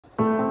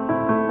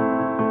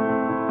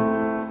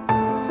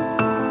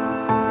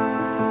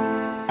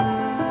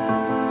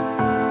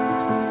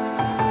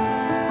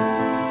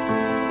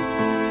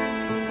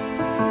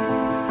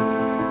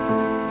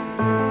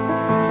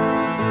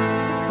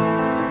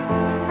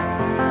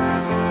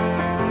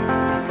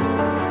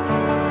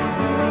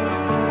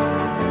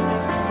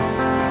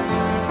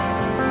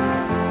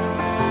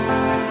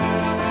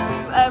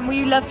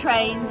love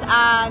trains,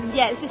 and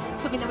yeah, it's just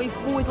something that we've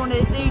always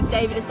wanted to do.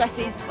 David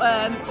especially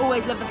has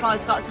always loved the Flying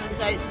Scotsman,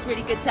 so it's just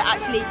really good to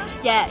actually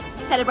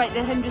celebrate the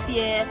 100th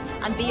year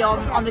and be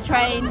on the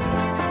train.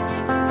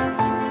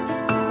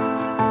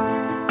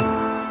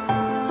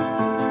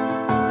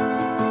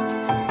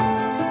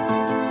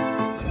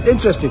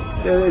 Interesting.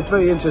 Yeah, it's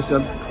very interesting.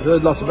 I've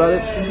heard lots about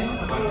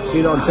it,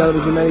 seen it on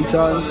television many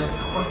times.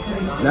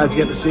 Now to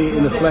get to see it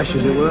in the flesh,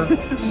 as it were,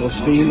 or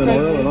steam and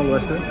oil and all the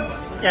rest of it.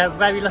 Yeah,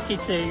 very lucky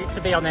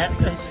to be on it.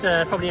 It's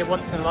probably a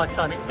once in a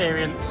lifetime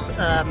experience.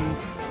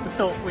 We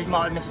thought we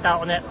might have missed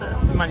out on it,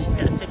 but we managed to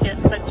get a ticket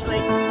eventually.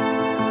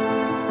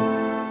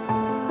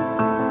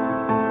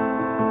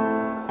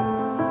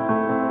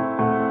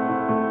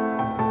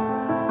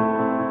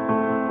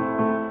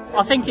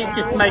 I think it's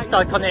just the most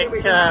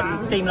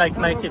iconic steam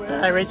locomotive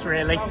that there is,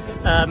 really.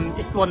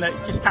 It's the one that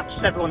just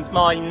captures everyone's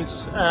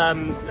minds,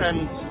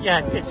 and yeah,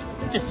 it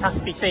just has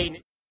to be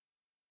seen.